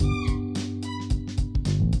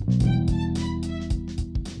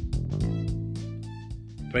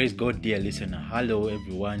Praise God, dear listener. Hello,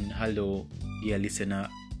 everyone. Hello, dear listener.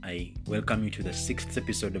 I welcome you to the 6th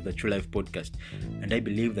episode of the True Life podcast. And I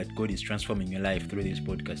believe that God is transforming your life through this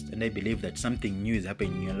podcast. And I believe that something new is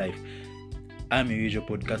happening in your life. I'm your usual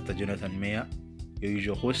podcaster, Jonathan Mayer, your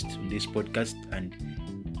usual host on this podcast. And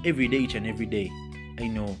every day, each and every day, I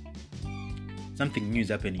know something new is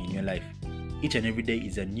happening in your life. Each and every day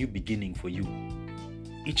is a new beginning for you.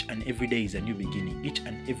 Each and every day is a new beginning.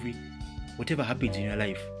 Whatever happens in your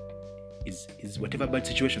life is whatever bad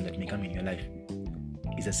situation that may come in your life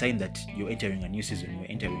is a sign that you're entering a new season, you're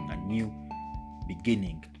entering a new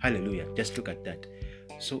beginning. Hallelujah. Just look at that.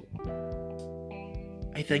 So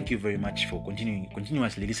I thank you very much for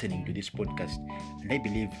continuously listening to this podcast, and I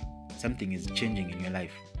believe something is changing in your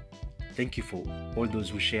life. Thank you for all those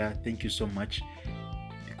who share. Thank you so much,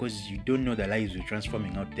 because you don't know the lives you're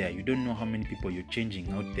transforming out there. You don't know how many people you're changing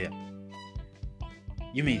out there.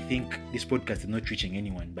 You may think this podcast is not reaching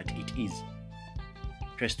anyone, but it is.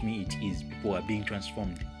 Trust me, it is. People are being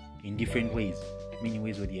transformed in different ways, many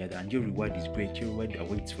ways or the other, and your reward is great. Your reward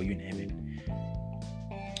awaits for you in heaven.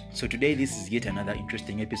 So today, this is yet another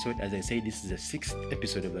interesting episode. As I say, this is the 6th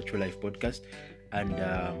episode of the True Life podcast, and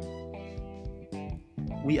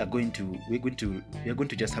we are going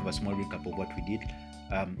to just have a small recap of what we did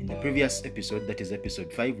in the previous episode. That is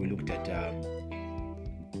episode 5. We looked at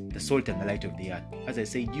the salt and the light of the earth. As I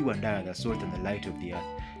said, you and I are the salt and the light of the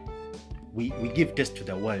earth. We give taste to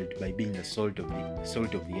the world by being the salt of the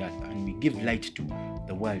earth, and we give light to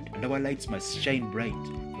the world, and our lights must shine bright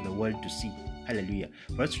for the world to see. Hallelujah.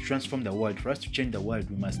 For us to transform the world, for us to change the world,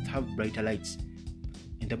 we must have brighter lights.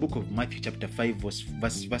 In the book of Matthew chapter 5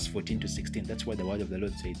 verse 14 to 16, that's what the word of the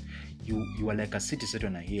Lord says. You are like a city set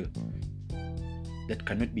on a hill that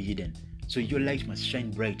cannot be hidden. So your light must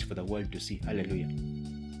shine bright for the world to see. Hallelujah.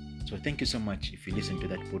 So thank you so much if you listen to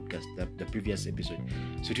that podcast, the previous episode.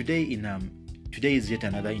 So today is yet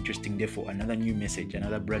another interesting day for another new message,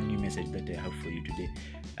 another brand new message that I have for you today.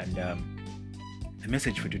 And the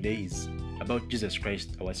message for today is about Jesus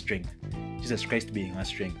Christ, our strength. Jesus Christ being our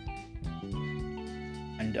strength.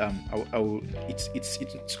 And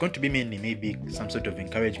it's going to be mainly maybe some sort of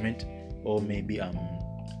encouragement, or maybe a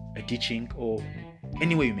teaching, or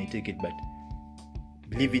any way you may take it, but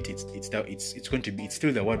believe it, it's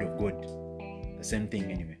still the word of God, the same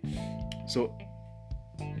thing anyway. So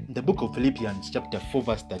in the book of Philippians chapter 4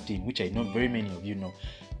 verse 13, which I know very many of you know,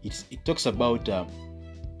 it talks about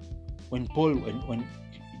when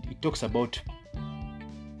it talks about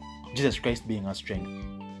Jesus Christ being our strength.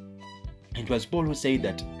 And it was Paul who said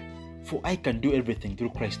that, "For I can do everything through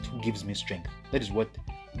Christ who gives me strength." That is what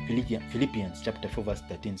Philippians chapter 4 verse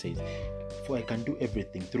 13 says. "For I can do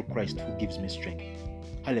everything through Christ who gives me strength."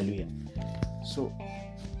 Hallelujah. So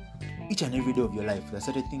each and every day of your life, there are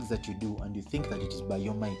certain things that you do and you think that it is by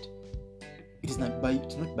your might. It's not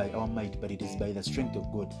by our might, but it is by the strength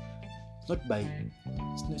of God. It's not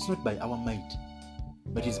by our might,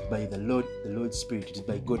 but it's by the Lord's Spirit. It is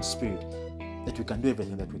by God's Spirit that we can do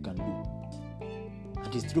everything that we can do.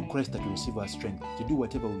 And it's through Christ that we receive our strength to do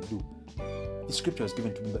whatever we do. This scripture was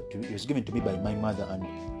given to me by my mother, and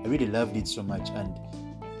I really loved it so much, and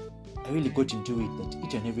I really got into it that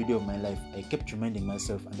each and every day of my life I kept reminding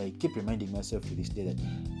myself, and I keep reminding myself to this day, that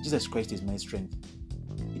Jesus Christ is my strength.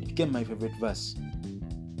 It became my favorite verse,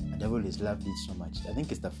 and I've always loved it so much. I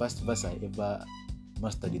think it's the first verse I ever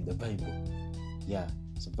mastered in the Bible. Yeah,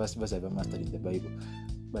 it's the first verse I ever mastered in the Bible.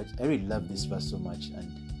 But I really love this verse so much,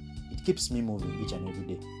 and it keeps me moving each and every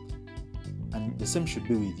day. And the same should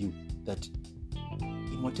be with you, that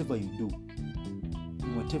in whatever you do,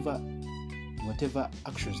 in whatever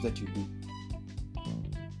actions that you do,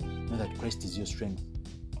 know that Christ is your strength.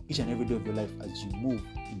 Each and every day of your life, as you move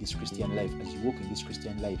in this Christian life, as you walk in this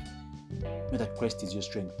Christian life, know that Christ is your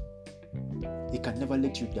strength. He can never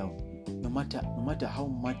let you down. No matter how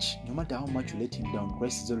much you let him down,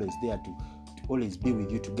 Christ is always there to always be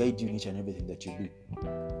with you, to guide you in each and everything that you do.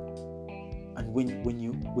 And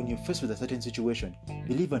when you're faced with a certain situation,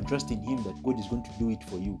 believe and trust in him that God is going to do it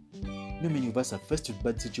for you. Many of us are faced with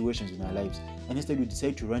bad situations in our lives, and instead we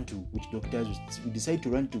decide to run to witch doctors, we decide to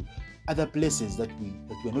run to other places that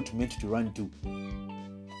we're not meant to run to.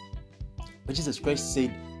 But Jesus Christ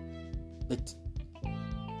said that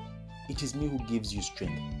it is me who gives you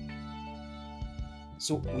strength.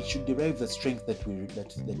 So we should derive the strength that we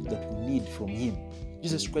need from him.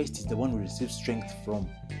 Jesus Christ is the one we receive strength from.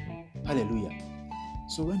 Hallelujah.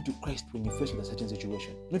 So run to Christ when you face with a certain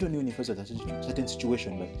situation. Not only when you face with a certain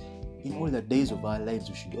situation, but in all the days of our lives,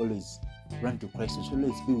 we should always run to Christ. We should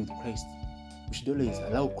always be with Christ. we should always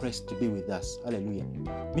allow Christ to be with us. Hallelujah.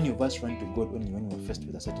 Many of us run to God only when we're faced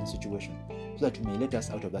with a certain situation, so that He may let us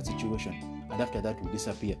out of that situation, and after that we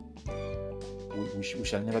disappear. We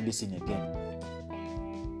shall never be seen again.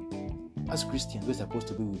 As Christians, we're supposed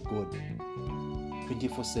to be with God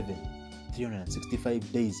 24/7,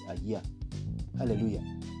 365 days a year. Hallelujah.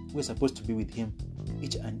 We're supposed to be with Him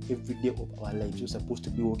each and every day of our lives. We're supposed to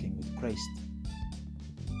be walking with Christ,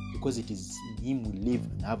 because it is in Him we live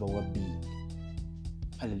and have our being.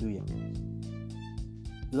 Hallelujah.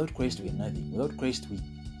 Without Christ we are nothing. Without Christ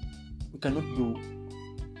we cannot do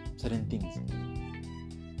certain things.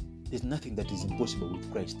 There's nothing that is impossible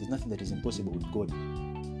with Christ. There's nothing that is impossible with God.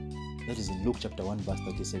 That is in Luke chapter 1 verse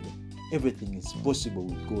 37. Everything is possible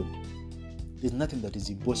with God. There's nothing that is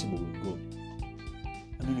impossible with God.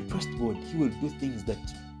 And when you trust God, He will do things that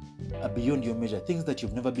are beyond your measure, things that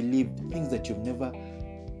you've never believed, things that you've never...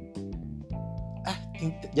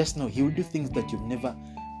 just now, He will do things that you've never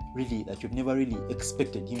really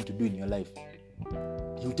expected Him to do in your life.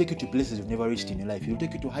 He will take you to places you've never reached in your life. He will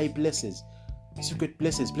take you to high places, secret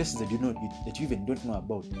places that you even don't know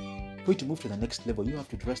about. For you to move to the next level, you have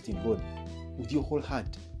to trust in God with your whole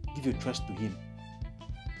heart. Give your trust to Him.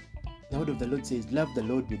 The word of the Lord says, love the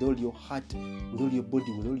Lord with all your heart, with all your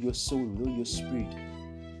body, with all your soul, with all your spirit,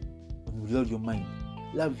 and with all your mind.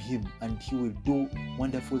 Love Him, and He will do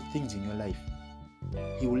wonderful things in your life.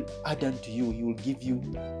 He will add unto you. He will give you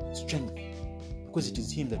strength, because it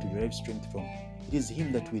is Him that we derive strength from. It is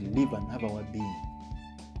Him that will live and have our being.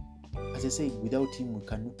 As I said, without Him we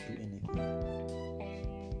cannot do anything.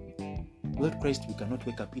 Without Christ we cannot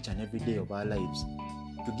wake up each and every day of our lives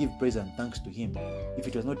to give praise and thanks to Him. If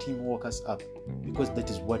it was not Him who woke us up, because that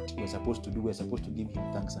is what we're supposed to do. We're supposed to give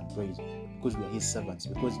Him thanks and praise because we are His servants,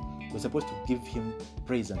 because we're supposed to give Him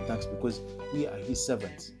praise and thanks because we are His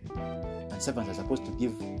servants. And servants are supposed to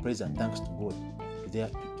give praise and thanks to God, to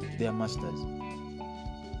their masters.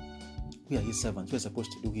 We are His servants. We're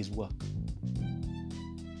supposed to do His work.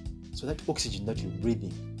 So that oxygen that you're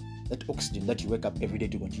breathing, that oxygen that you wake up every day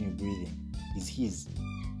to continue breathing, is His.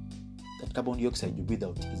 That carbon dioxide you breathe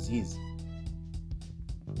out is His.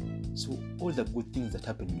 So all the good things that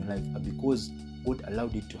happen in your life are because God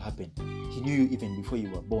allowed it to happen. He knew you even before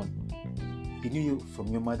you were born. He knew you from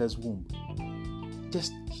your mother's womb.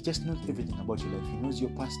 He just knows everything about your life. He knows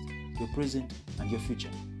your past, your present, and your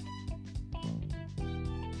future.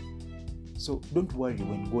 So don't worry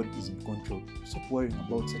when God is in control. Stop worrying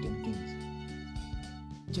about certain things.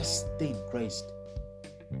 Just stay in Christ.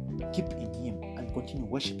 Keep in Him and continue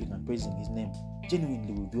worshiping and praising His name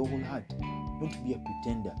genuinely with your whole heart. Don't be a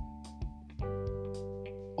pretender.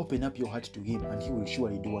 Open up your heart to Him, and He will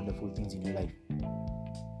surely do wonderful things in your life.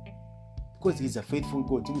 Because He is a faithful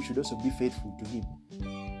God, so we should also be faithful to Him.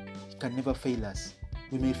 He can never fail us.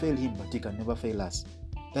 We may fail Him, but He can never fail us.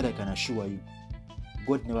 That I can assure you.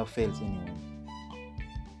 God never fails anyone.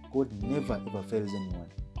 God never ever fails anyone.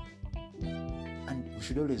 And we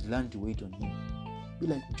should always learn to wait on Him. Be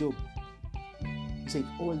like Job. He said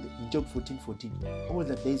in Job 14:14, all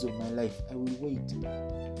the days of my life I will wait.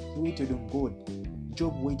 He waited on God.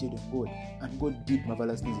 Job waited on God, and God did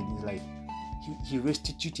marvelous things in his life. He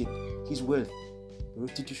restituted his wealth. The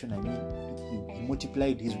restitution, he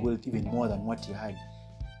multiplied his wealth even more than what he had.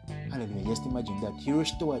 Hallelujah. Just imagine that. He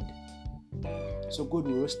restored. So God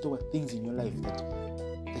will restore things in your life that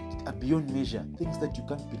are beyond measure, things that you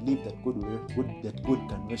can't believe that God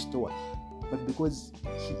can restore. But because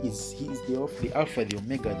He is the Alpha, the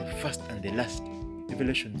Omega, the first and the last.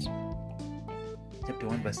 Revelations chapter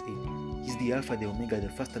 1 verse 8. He's the Alpha, the Omega, the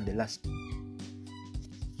first and the last.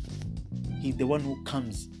 He's the one who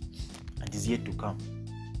comes and is yet to come.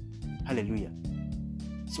 Hallelujah.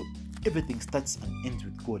 So everything starts and ends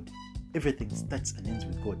with God. Everything starts and ends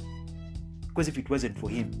with God. Because if it wasn't for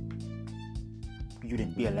Him, you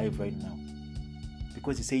wouldn't be alive right now.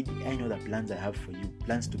 Because He said, I know the plans I have for you,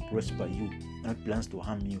 plans to prosper you, not plans to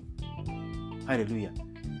harm you. Hallelujah.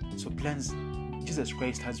 So Jesus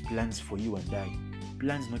Christ has plans for you and I.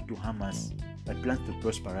 Plans not to harm us, but plans to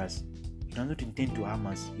prosper us. He does not intend to harm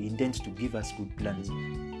us. He intends to give us good plans.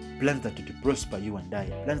 Plans that are to prosper you and I.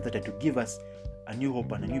 Plans that are to give us a new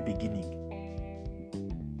hope and a new beginning.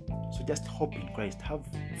 So just hope in Christ. Have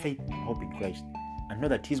faith and hope in Christ. And know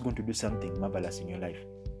that He's going to do something marvelous in your life.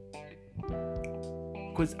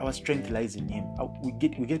 Because our strength lies in Him. We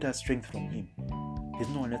get our strength from Him. There's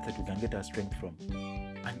no one else that we can get our strength from.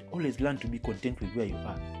 And always learn to be content with where you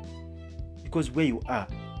are. Because where you are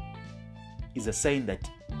is a sign that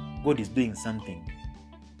God is doing something.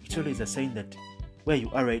 It's always a sign that where you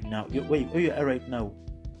are right now, where you are right now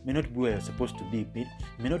may not be where you're supposed to be.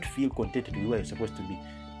 May not feel contented with where you're supposed to be.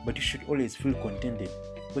 but you should always feel contented,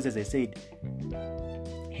 because as I said,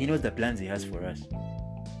 He knows the plans He has for us.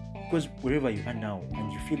 Because wherever you are now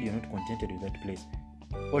and you feel you're not contented with that place,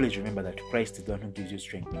 always remember that Christ is the one who gives you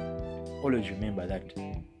strength. Always remember that.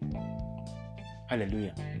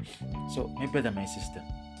 Hallelujah. So, my brother, my sister,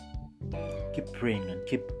 keep praying and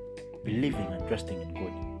keep believing and trusting in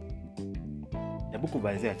God. The book of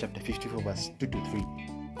Isaiah chapter 54 verse 2 to 3.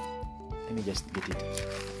 Let me just get it.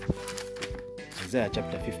 Isaiah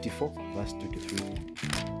chapter 54 verse 2 to 3.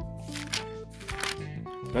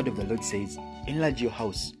 The word of the Lord says, enlarge your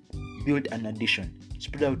house, build an addition,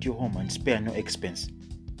 spread out your home and spare no expense,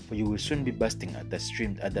 for you will soon be bursting at the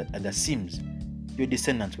seams. Your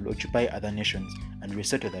descendants will occupy other nations and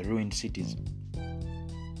resettle the ruined cities.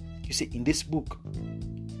 You see, in this book,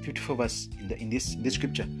 54 verse, in this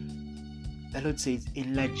scripture, the Lord says,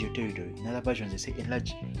 enlarge your territory. In other versions, they say,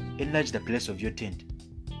 enlarge the place of your tent.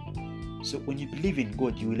 So when you believe in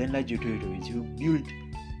God, you will enlarge your territories. You will build.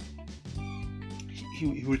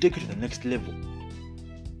 He will take you to the next level.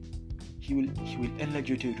 He will enlarge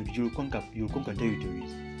your territories. You will conquer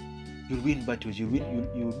territories. You will win battles. You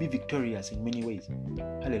will be victorious in many ways.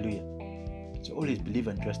 Hallelujah. So always believe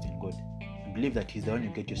and trust in God. And believe that He's the one you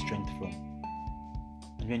get your strength from.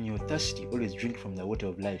 And when you're thirsty, always drink from the water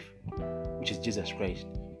of life, which is Jesus Christ.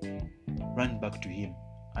 Run back to Him.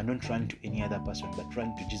 And don't run to any other person, but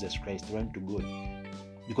run to Jesus Christ. Run to God.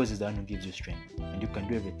 Because He's the one who gives you strength. And you can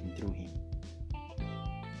do everything through Him.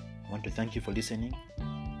 I want to thank you for listening.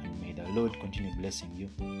 And may the Lord continue blessing you.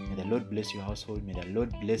 May the Lord bless your household. May the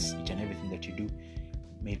Lord bless each and everything that you do.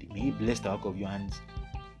 May He bless the work of your hands.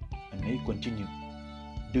 And may you continue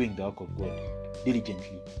doing the work of God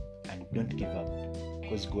diligently. And don't give up.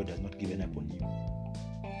 Because God has not given up on you.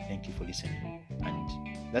 Thank you for listening.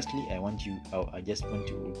 And lastly, I just want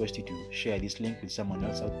to request you to share this link with someone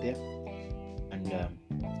else out there. And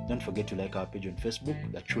don't forget to like our page on Facebook,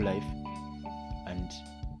 The True Life. And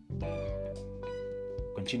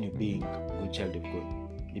continue being a good child of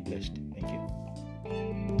God. Be blessed. Thank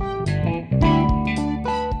you.